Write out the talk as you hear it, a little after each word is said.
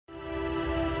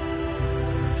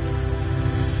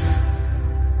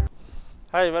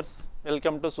Hi viewers,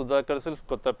 welcome to Sudhakar Silks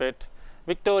Kottapet.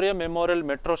 Victoria Memorial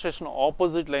Metro Station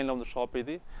opposite line of the shop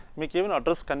ఇది మీకు ఏమైనా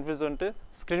address confuse ఉంటే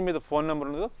screen మీద phone number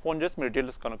ఉంది phone చేసి మీరు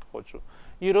డీటెయిల్స్ కనుక్కోవచ్చు.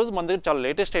 ఈరోజు మన దగ్గర చాలా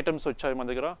లేటెస్ట్ ఐటమ్స్ వచ్చాయి. మన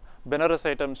దగ్గర Banaras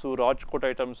items, Rajkot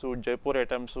items, Jaipur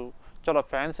items, చాలా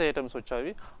ఫ్యాన్సీ ఐటమ్స్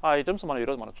వచ్చాయి. ఆ ఐటమ్స్ మనం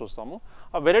ఈరోజు మనం చూస్తాము.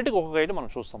 ఆ వెరైటీకి ఒక్కొక్క ఐటమ్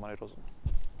మనం చూస్తాం మనం ఈరోజు.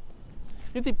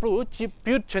 ఇది ఇప్పుడు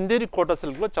ప్యూర్ చందేరి కోటా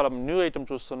సిల్క్లో చాలా న్యూ ఐటమ్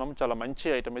చూస్తున్నాం. చాలా మంచి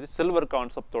ఐటమ్ ఇది, సిల్వర్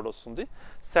కాన్సెప్ట్ తోడు వస్తుంది.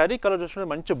 శారీ కలర్ చూసుకుంటే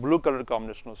మంచి బ్లూ కలర్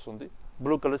కాంబినేషన్ వస్తుంది.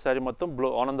 బ్లూ కలర్ శారీ మొత్తం బ్లూ,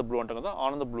 ఆనంద బ్లూ అంటాం కదా,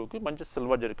 ఆనంద బ్లూకి మంచి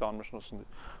సిల్వర్ జరీ కాంబినేషన్ వస్తుంది.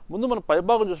 ముందు మనం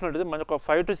పైభాగం చూసినట్టయితే మనకి ఒక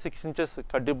 5 to 6 inches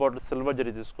కడ్డీ బార్డర్ సిల్వర్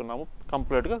జరీ తీసుకున్నాము.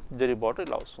 కంప్లీట్గా జరీ బార్డర్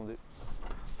ఇలా వస్తుంది.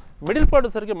 మిడిల్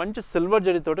పార్ట్ సరికి మంచి సిల్వర్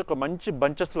జరీతోటి ఒక మంచి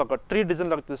బంచెస్ లాగా ట్రీ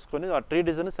డిజైన్ లాగా తీసుకొని ఆ ట్రీ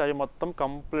డిజైన్ శారీ మొత్తం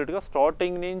కంప్లీట్గా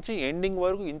స్టార్టింగ్ నుంచి ఎండింగ్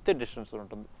వరకు ఇంతే డిస్టెన్స్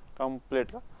ఉంటుంది.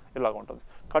 కంప్లీట్గా ఇలాగ ఉంటుంది.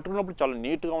 కట్టుకున్నప్పుడు చాలా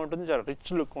నీట్గా ఉంటుంది, చాలా రిచ్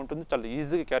లుక్ ఉంటుంది, చాలా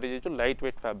ఈజీగా క్యారీ చేయొచ్చు. లైట్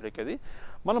వెయిట్ ఫ్యాబ్రిక్ అది.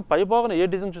 మనం పై భాగం ఏ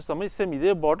డిజైన్ చూస్తామో సేమ్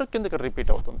ఇదే బార్డర్ కింద ఇక్కడ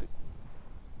రిపీట్ అవుతుంది.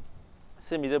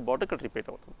 సేమ్ ఇదే బార్డర్ ఇక్కడ రిపీట్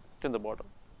అవుతుంది కింద బార్డర్.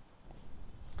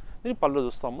 దీని పళ్ళు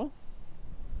చూస్తాము.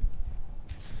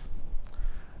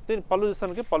 దీని పళ్ళు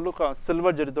చూస్తానికి పళ్ళు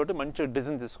సిల్వర్ జరీతోటి మంచి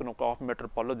డిజైన్ తీసుకున్నాం. ఒక 1/2 meter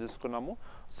పళ్ళు తీసుకున్నాము.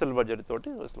 సిల్వర్ జరీతోటి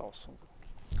ఇలా వస్తుంది.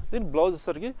 దీని బ్లౌజ్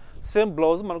వచ్చేసరికి సేమ్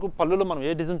బ్లౌజ్ మనకు పళ్ళులో మనం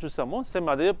ఏ డిజైన్ చూసామో సేమ్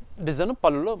అదే డిజైన్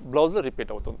పళ్ళులో బ్లౌజ్లో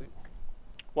రిపీట్ అవుతుంది.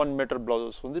 1 meter బ్లౌజ్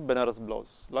వస్తుంది. బెనారస్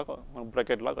బ్లౌజ్ లాగా మనకు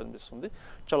బ్రాకెట్ లాగా కనిపిస్తుంది.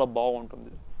 చాలా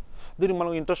బాగుంటుంది. దీనికి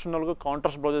మనం ఇంట్రెస్ట్ ఉన్న వాళ్ళకి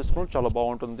కాంట్రాస్ట్ బ్లౌజ్ వేసుకుని చాలా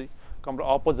బాగుంటుంది.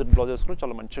 ఆపోజిట్ బ్లౌజ్ వేసుకుని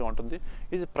చాలా మంచిగా ఉంటుంది.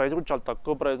 ఇది ప్రైస్ కూడా చాలా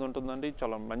తక్కువ ప్రైస్ ఉంటుందండి.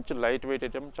 చాలా మంచి లైట్ వెయిట్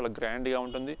ఐటమ్, చాలా గ్రాండ్గా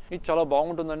ఉంటుంది. ఇది చాలా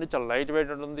బాగుంటుందండి, చాలా లైట్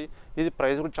వెయిట్ ఉంటుంది. ఇది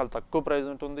ప్రైస్ కూడా చాలా తక్కువ ప్రైస్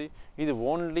ఉంటుంది. ఇది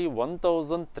ఓన్లీ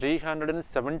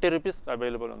 1370 రూపీస్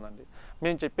అవైలబుల్ ఉందండి.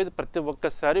 మేము చెప్పేది ప్రతి ఒక్క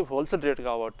శారీ హోల్సేల్ రేట్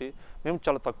కాబట్టి మేము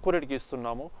చాలా తక్కువ రేట్కి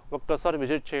ఇస్తున్నాము. ఒక్కసారి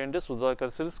విజిట్ చేయండి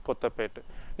సుధాకర్ సిల్క్స్ కొత్తపేట.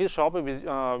 ఇది shop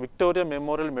Victoria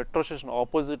memorial metro station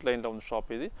opposite లైన్లో ఉంది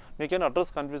షాప్. ఇది మీకైనా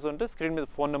అడ్రస్ కన్ఫ్యూజ్ ఉంటే స్క్రీన్ మీద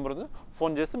ఫోన్ నెంబర్ ఉంది,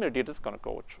 ఫోన్ చేస్తే మీరు డీటెయిల్స్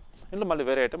కనుక్కోవచ్చు. ఇంట్లో మళ్ళీ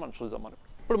వేరే ఐటమ్ మనం చూద్దాం. మనం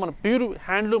ఇప్పుడు మనం ప్యూర్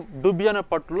హ్యాండ్లూమ్ డుబియానా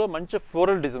పట్టులో మంచి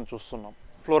ఫ్లోరల్ డిజైన్ చూస్తున్నాం.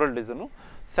 ఫ్లోరల్ డిజైన్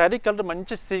శారీ కలర్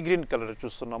మంచి సీ గ్రీన్ కలర్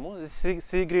చూస్తున్నాము.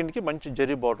 సీ గ్రీన్కి మంచి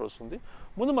జరీ బార్డర్ వస్తుంది.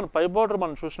 ముందు మన పై బార్డర్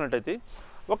మనం చూసినట్టయితే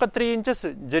ఒక 3 inches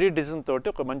జరీ డిజైన్ తోటి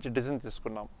ఒక మంచి డిజైన్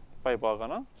తీసుకున్నాం పై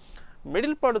భాగాన.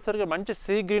 మిడిల్ పార్ట్ సరిగా మంచి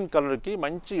సీ గ్రీన్ కలర్కి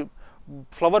మంచి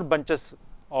ఫ్లవర్ బంచెస్,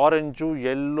 ఆరెంజ్,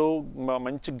 ఎల్లో,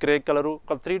 మంచి గ్రే కలరు,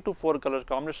 ఒక 3 to 4 కలర్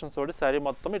కాంబినేషన్స్ తోటి శారీ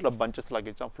మొత్తం ఇట్లా బంచెస్ లాగా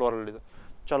ఇచ్చాం. ఫ్లోరల్ డిజైన్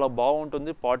చాలా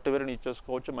బాగుంటుంది. Party wear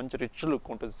ఇచ్చేసుకోవచ్చు. మంచి రిచ్ లుక్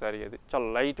ఉంటుంది శారీ. అది చాలా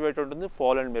లైట్ వెయిట్ ఉంటుంది.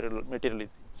 ఫాల్ అండ్ మెటీరియల్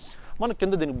ఇది. మనం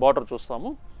కింద దీనికి బార్డర్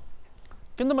చూస్తాము.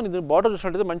 కింద మనం దీనికి బార్డర్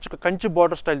చూసినట్టయితే మంచి కంచి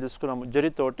బార్డర్ స్టైల్ తీసుకున్నాము.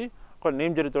 జరీతోటి ఒక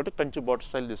నేమ్ జరీతోటి కంచి బార్డర్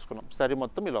స్టైల్ తీసుకున్నాం. శారీ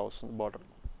మొత్తం ఇలా వస్తుంది బార్డర్.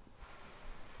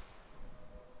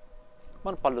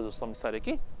 మనం పళ్ళు చూస్తాం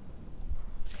శారీకి.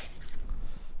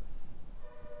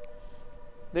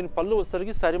 దీని పళ్ళు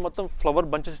వచ్చేసరికి శారీ మొత్తం ఫ్లవర్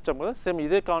బంచెస్ ఇచ్చాం కదా, సేమ్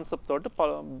ఇదే కాన్సెప్ట్ తోటి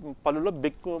పళ్ళులో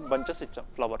బిగ్ బంచెస్ ఇచ్చాం.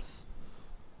 ఫ్లవర్స్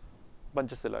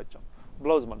బంచెస్ ఇలా ఇచ్చాం.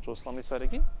 బ్లౌజ్ మనం చూస్తాం ఈ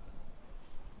శారీకి.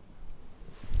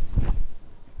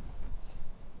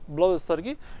 బ్లౌజ్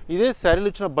వచ్చేసరికి ఇదే శారీలో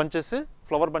ఇచ్చిన bunches,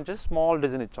 flower bunches, small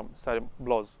design ఇచ్చాం. శారీ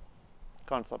బ్లౌజ్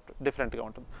కాన్సెప్ట్ డిఫరెంట్గా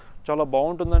ఉంటుంది. చాలా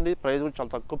బాగుంటుందండి. ప్రైస్ కూడా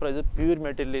చాలా తక్కువ ప్రైస్. ప్యూర్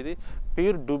మెటీరియల్ ఇది.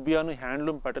 ప్యూర్ డుబియాను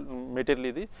హ్యాండ్లూమ్ మెటీరియల్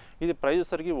ఇది. ఇది ప్రైస్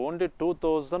వచ్చేసరికి ఓన్లీ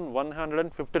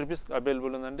 2150 రూపీస్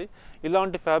అవైలబుల్ ఉందండి.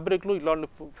 ఇలాంటి ఫ్యాబ్రిక్లు, ఇలాంటి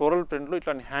ఫ్లోరల్ ప్రింట్లు,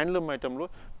 ఇట్లాంటి హ్యాండ్లూమ్ ఐటెంలు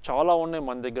చాలా ఉన్నాయి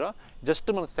మన దగ్గర.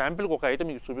 జస్ట్ మన శాంపిల్కి ఒక ఐటమ్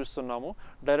మీకు చూపిస్తున్నాము.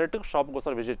 డైరెక్ట్గా షాప్కి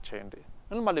ఒకసారి విజిట్ చేయండి.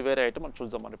 అండ్ మళ్ళీ వేరే ఐటమ్ మనం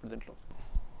చూద్దాం. మనం ఇప్పుడు దీంట్లో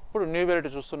ఇప్పుడు న్యూ వెరైటీ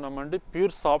చూస్తున్నామండి.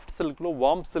 ప్యూర్ సాఫ్ట్ సిల్క్లో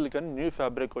వామ్ సిల్క్ అని న్యూ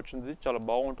ఫ్యాబ్రిక్ వచ్చింది. చాలా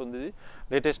బాగుంటుంది. ఇది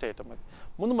లేటెస్ట్ ఐటమ్. అది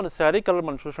ముందు మన శారీ కలర్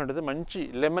మనం చూసినట్టయితే మంచి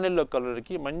లెమన్ ఎల్లో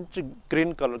కలర్కి మంచి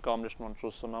గ్రీన్ కలర్ కాంబినేషన్ మనం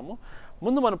చూస్తున్నాము.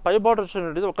 ముందు మనం పై బార్డర్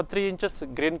చూసినట్టయితే ఒక 3 inches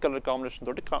గ్రీన్ కలర్ కాంబినేషన్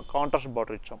తోటి కాంట్రాస్ట్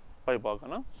బార్డర్ ఇచ్చాం పై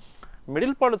భాగాన.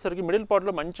 మిడిల్ పార్ట్ సరికి మిడిల్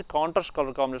పార్ట్లో మంచి కాంట్రాస్ట్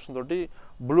కలర్ కాంబినేషన్ తోటి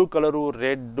బ్లూ కలరు,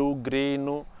 రెడ్,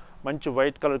 గ్రీను, మంచి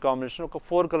వైట్ కలర్ కాంబినేషన్, ఒక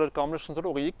 4 కలర్ కాంబినేషన్ తోటి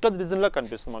ఒక ఇక్కత్ డిజైన్లా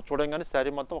కనిపిస్తుంది. మనం చూడగానే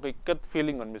శారీ మొత్తం ఒక ఇక్కత్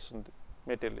ఫీలింగ్ అనిపిస్తుంది.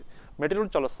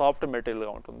 మెటీరియల్ చాలా సాఫ్ట్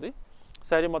మెటీరియల్గా ఉంటుంది.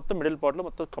 శారీ మొత్తం మిడిల్ పార్ట్లో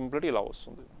మొత్తం కంప్లీట్ ఇలా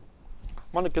వస్తుంది.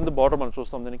 మనం కింద బార్డర్ మనం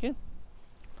చూస్తాం. దీనికి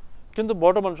కింద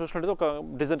బార్డర్ మనం చూసినట్టయితే ఒక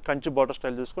డిజైన్ కంచి బార్డర్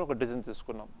స్టైల్ తీసుకుని ఒక డిజైన్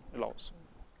తీసుకున్నాం. ఇలా వస్తుంది.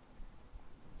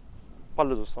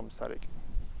 పళ్ళు చూస్తాం శారీకి.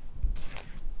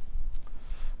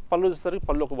 పళ్ళు వచ్చేసరికి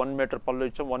పళ్ళు ఒక 1 meter పళ్ళు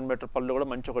ఇచ్చాం. 1 meter పళ్ళు కూడా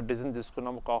మంచి ఒక డిజైన్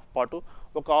తీసుకున్నాము. ఒక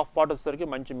హాఫ్ పార్ట్ వచ్చేసరికి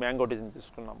మంచి మ్యాంగో డిజైన్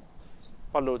తీసుకున్నాము.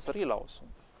 పళ్ళు వచ్చేసరికి ఇలా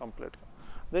వస్తుంది కంప్లీట్గా.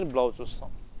 దీని బ్లౌజ్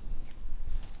చూస్తాం.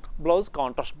 Blouse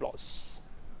contrast blouse,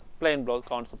 plain blouse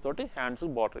concept తోటి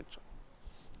హ్యాండ్స్కి బార్డర్ ఇచ్చాం.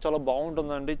 చాలా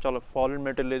బాగుంటుందండి, చాలా ఫాలిన్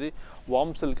మెటీరియల్ ఇది,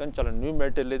 వామ్ సిల్క్ అని చాలా న్యూ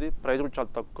మెటీరియల్ ఇది, ప్రైస్ కూడా చాలా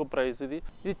తక్కువ ప్రైస్ ఇది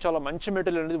చాలా మంచి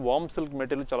మెటీరియల్ అనేది, వామ్ సిల్క్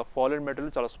మెటీరియల్, చాలా ఫాలిన్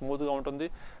మెటీరియల్, చాలా స్మూత్గా ఉంటుంది.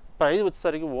 ప్రైస్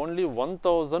వచ్చేసరికి ఓన్లీ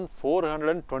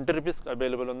 1420 రూపీస్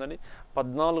అవైలబుల్ ఉందండి,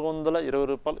 1420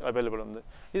 రూపాయలు అవైలబుల్ ఉంది.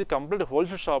 ఇది కంప్లీట్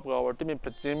హోల్సేల్ షాప్ కాబట్టి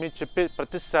మేము చెప్పే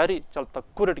ప్రతి శారీ చాలా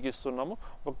తక్కువ రేటుకి ఇస్తున్నాము,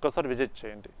 ఒక్కసారి విజిట్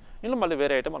చేయండి. ఇందులో మళ్ళీ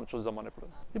వేరే ఐటమ్ మనం చూద్దాం. మనం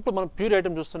ఇప్పుడు మనం ప్యూర్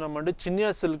ఐటమ్ చూస్తున్నామండి. చినియా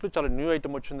సిల్క్ చాలా న్యూ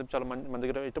ఐటమ్ వచ్చింది, చాలా మన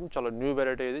దగ్గర ఐటమ్ చాలా న్యూ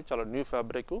వెరైటీ ఇది, చాలా న్యూ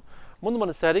ఫ్యాబ్రిక్. ముందు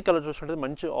మన శారీ కలర్ చూసినట్టు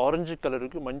మంచి ఆరెంజ్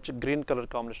కలర్కి మంచి గ్రీన్ కలర్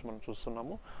కాంబినేషన్ మనం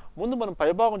చూస్తున్నాము. ముందు మనం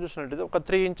పైభాగం చూసినట్టయితే ఒక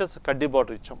 3 ఇంచెస్ కడ్డీ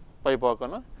బార్డర్ ఇచ్చాం,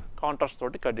 పైభాగన కాంట్రాస్ట్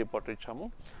తోటి కడ్డీ బార్డర్ ఇచ్చాము.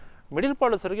 మిడిల్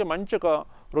పార్ట్ సరిగ్గా మంచి ఒక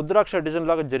రుద్రాక్ష డిజైన్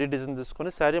లాగా జరీ డిజైన్ తీసుకొని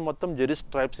శారీ మొత్తం జరీ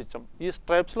స్ట్రైప్స్ ఇచ్చాం. ఈ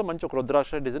స్ట్రైప్స్లో మంచి ఒక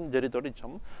రుద్రాక్ష డిజైన్ జరీతోటి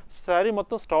ఇచ్చాము. శారీ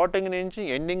మొత్తం స్టార్టింగ్ నుంచి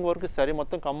ఎండింగ్ వరకు శారీ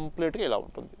మొత్తం కంప్లీట్గా ఇలా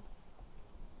ఉంటుంది,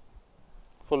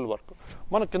 ఫుల్ వర్క్.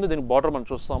 మన కింద దీనికి బార్డర్ మనం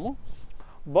చూస్తాము.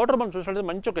 బార్డర్ మనం చూసినట్లయితే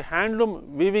మంచి ఒక హ్యాండ్లూమ్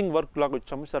వీవింగ్ వర్క్ లాగా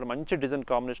ఇచ్చాము. సార్ మంచి డిజైన్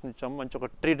కాంబినేషన్ ఇచ్చాము. మంచి ఒక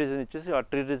ట్రీ డిజైన్ ఇచ్చేసి ఆ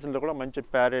ట్రీ డిజైన్లో కూడా మంచి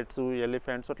ప్యారెట్స్,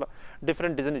 ఎలిఫెంట్స్ అట్లా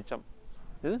డిఫరెంట్ డిజైన్ ఇచ్చాం.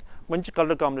 ఇది మంచి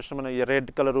కలర్ కాంబినేషన్, మన red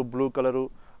colour, blue colour,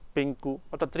 pink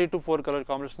అట్లా 3 to 4 కలర్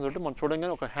కాంబినేషన్ తోటి మనం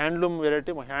చూడంగానే ఒక హ్యాండ్లూమ్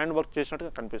వెరైటీ, హ్యాండ్ వర్క్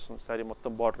చేసినట్టుగా కనిపిస్తుంది శారీ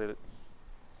మొత్తం బార్డర్.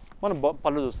 మనం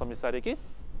పళ్ళు చూస్తాం. ఈ శారీకి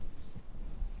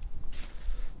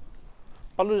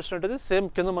పళ్ళు చూసినట్టయితే సేమ్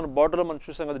కింద మన బార్డర్లో మనం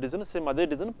చూసాం కదా డిజైన్, సేమ్ అదే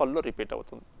డిజైన్ పళ్ళులో రిపీట్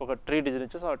అవుతుంది. ఒక ట్రీ డిజైన్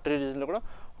ఇచ్చేసి ఆ ట్రీ డిజైన్లో కూడా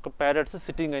ఒక ప్యారెట్స్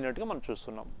సిట్టింగ్ అయినట్టుగా మనం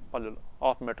చూస్తున్నాం. పళ్ళులో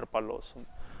 1/2 మీటర్ పళ్ళు వస్తుంది.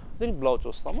 దీనికి బ్లౌజ్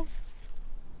చూస్తాము.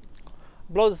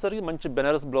 బ్లౌజ్ సరికి మంచి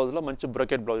బెనారస్ బ్లౌజ్లో మంచి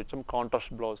బ్రొకెట్ బ్లౌజ్ ఇచ్చాము,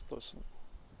 కాంట్రాస్ట్ బ్లౌజ్తో వస్తుంది.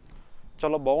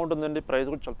 చాలా బాగుంటుందండి. ప్రైస్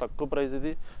కూడా చాలా తక్కువ ప్రైస్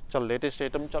ఇది, చాలా లేటెస్ట్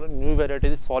ఐటమ్, చాలా న్యూ వెరైటీ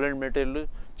ఇది, ఫాలిన్ మెటీరియల్,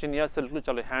 చినియా సిల్క్,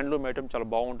 చాలా హ్యాండ్లూమ్ ఐటమ్, చాలా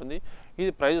బాగుంటుంది.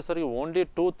 ఇది ప్రైస్ సరికి ఓన్లీ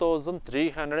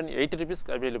 2380 రూపీస్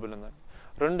అవైలబుల్ ఉందండి,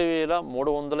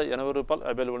 2380 రూపాయలు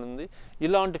అవైలబుల్ ఉంది.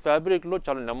 ఇలాంటి ఫ్యాబ్రిక్లో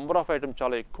చాలా నెంబర్ ఆఫ్ ఐటమ్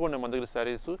చాలా ఎక్కువ ఉన్నాయి మన దగ్గర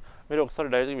శారీస్. మీరు ఒకసారి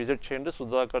డైరెక్ట్ విజిట్ చేయండి,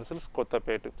 సుధాకర్ సిల్క్స్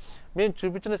కొత్తపేట. మేము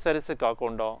చూపించిన శారీసే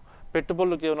కాకుండా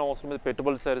పెట్టుబడులకు ఏమైనా అవసరం మీద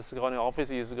పెట్టుబడి శారీస్ కానీ, ఆఫీస్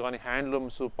యూస్ కానీ,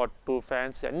 హ్యాండ్లూమ్స్, పట్టు,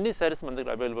 ఫ్యాన్సీ అన్ని శారీస్ మన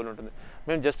దగ్గర అవైలబుల్ ఉంటుంది.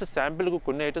 మేము జస్ట్ శాంపిల్కు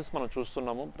కొన్ని ఐటమ్స్ మనం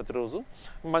చూస్తున్నాము ప్రతిరోజు.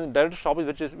 మన డైరెక్ట్ షాప్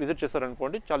విజిట్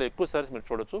చేశారనుకోండి చాలా ఎక్కువ శారీస్ మీరు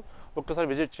చూడొచ్చు. ఒక్కసారి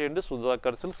విజిట్ చేయండి,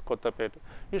 సుధాకర్ సిల్క్స్ కొత్తపేట.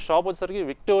 ఈ షాప్ వచ్చేసరికి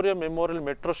విక్టోరియా మెమోరియల్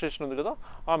మెట్రో స్టేషన్ ఉంది కదా,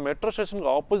 ఆ మెట్రో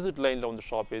స్టేషన్కి ఆపోజిట్ లైన్లో ఉంది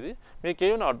షాప్ ఇది. మీకు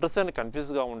ఏమైనా అడ్రస్ అయినా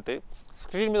కన్ఫ్యూజ్గా ఉంటే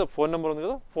స్క్రీన్ మీద ఫోన్ నెంబర్ ఉంది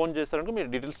కదా, ఫోన్ చేస్తారంటే మీరు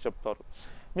డీటెయిల్స్ చెప్తారు.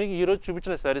 మీకు ఈరోజు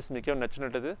చూపించిన శారీస్ మీకు ఏమైనా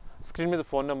నచ్చినట్లయితే స్క్రీన్ మీద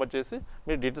ఫోన్ నెంబర్ చేసి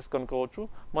మీరు డీటెయిల్స్ కనుక్కోవచ్చు.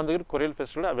 మన దగ్గర కొరియర్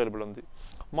ఫెసిలిటీ అవైలబుల్ ఉంది.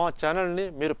 మా ఛానల్ని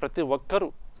మీరు ప్రతి ఒక్కరూ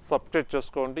సబ్స్క్రైబ్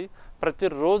చేసుకోండి.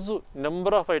 ప్రతిరోజు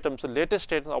number of items,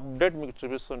 latest items update మీకు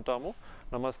చూపిస్తుంటాము.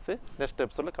 నమస్తే, నెక్స్ట్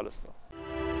ఎపిసోడ్లో కలుస్తాం.